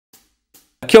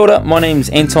Kia ora, my name's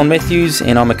Anton Matthews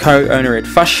and I'm a co-owner at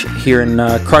Fush here in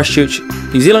Christchurch,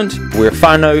 New Zealand. We're a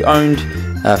whānau-owned,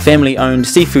 family-owned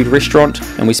seafood restaurant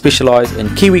and we specialise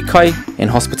in Kiwi kai and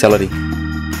hospitality.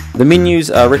 The menus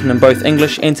are written in both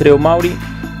English and te reo Māori.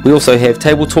 We also have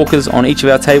table talkers on each of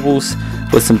our tables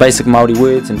with some basic Māori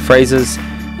words and phrases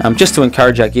just to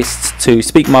encourage our guests to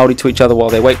speak Māori to each other while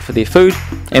they wait for their food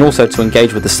and also to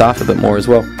engage with the staff a bit more as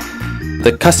well.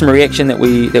 The customer reaction that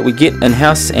we get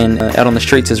in-house and out on the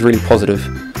streets is really positive.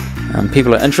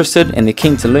 People are interested and they're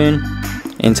keen to learn,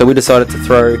 and so we decided to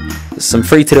throw some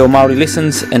free te reo Māori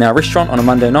lessons in our restaurant on a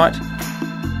Monday night.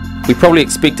 We probably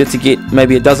expected to get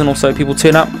maybe a dozen or so people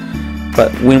turn up,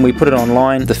 but when we put it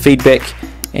online, the feedback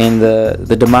and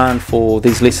the demand for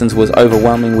these lessons was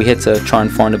overwhelming. We had to try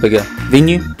and find a bigger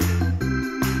venue.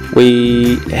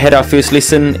 We had our first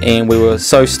lesson and we were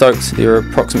so stoked. There were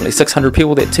approximately 600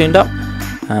 people that turned up,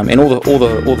 and all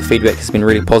the feedback has been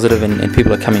really positive, and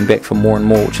people are coming back for more and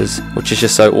more, which is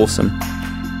just so awesome.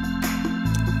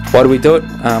 Why do we do it?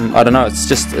 I don't know.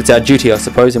 It's our duty, I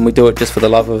suppose, and we do it just for the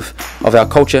love of our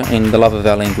culture and the love of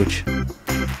our language.